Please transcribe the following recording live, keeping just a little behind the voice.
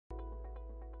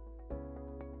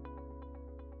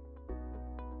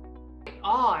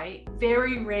I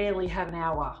very rarely have an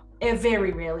hour. I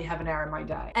very rarely have an hour in my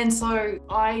day. And so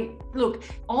look,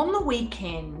 on the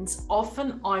weekends,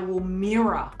 often I will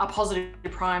mirror a positive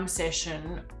prime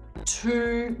session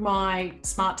to my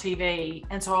smart TV,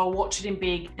 and so I'll watch it in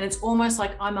big, and it's almost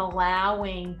like I'm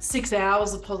allowing 6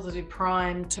 hours of positive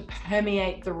prime to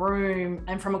permeate the room,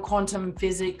 and from a quantum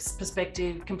physics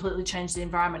perspective completely change the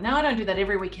environment. Now, I don't do that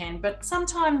every weekend, but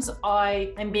sometimes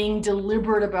I am being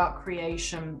deliberate about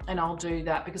creation, and I'll do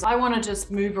that because I want to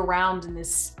just move around in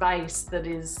this space that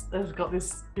has got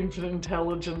this infinite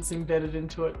intelligence embedded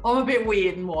into it. I'm a bit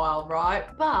weird and wild, right?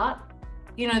 But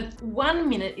you know, 1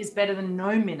 minute is better than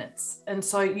no minutes. And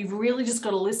so you've really just got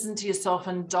to listen to yourself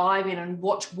and dive in and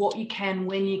watch what you can,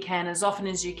 when you can, as often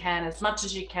as you can, as much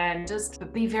as you can.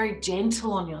 But be very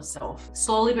gentle on yourself.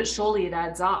 Slowly but surely it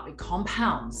adds up. It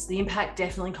compounds. The impact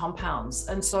definitely compounds.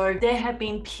 And so there have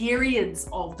been periods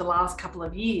of the last couple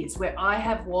of years where I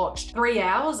have watched 3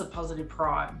 hours of positive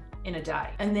prime in a day.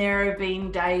 And there have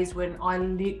been days when I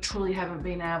literally haven't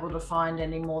been able to find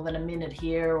any more than a minute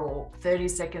here or 30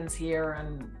 seconds here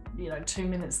and, 2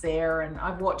 minutes there. And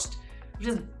I've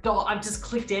just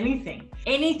clicked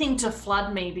anything to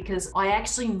flood me, because I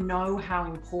actually know how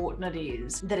important it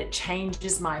is that it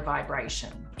changes my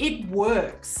vibration. It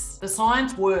works. The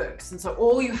science works. And so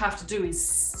all you have to do is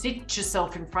sit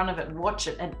yourself in front of it and watch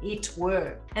it, and it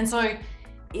works. And so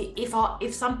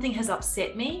if something has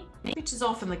upset me, which is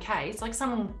often the case, like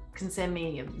someone can send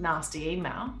me a nasty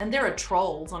email, and there are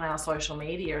trolls on our social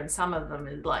media, and some of them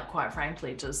is like, quite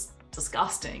frankly, just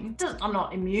disgusting. I'm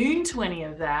not immune to any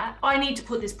of that. I need to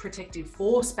put this protective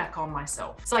force back on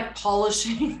myself. It's like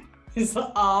polishing his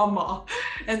armor.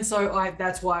 And so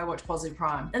that's why I watch Positive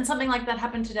Prime. And something like that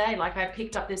happened today. Like, I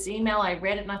picked up this email, I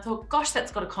read it, and I thought, gosh,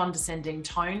 that's got a condescending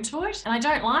tone to it. And I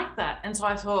don't like that. And so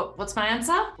I thought, what's my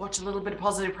answer? Watch a little bit of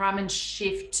Positive Prime and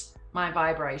shift my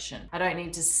vibration. I don't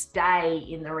need to stay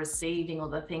in the receiving or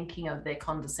the thinking of their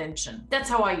condescension. That's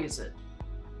how I use it.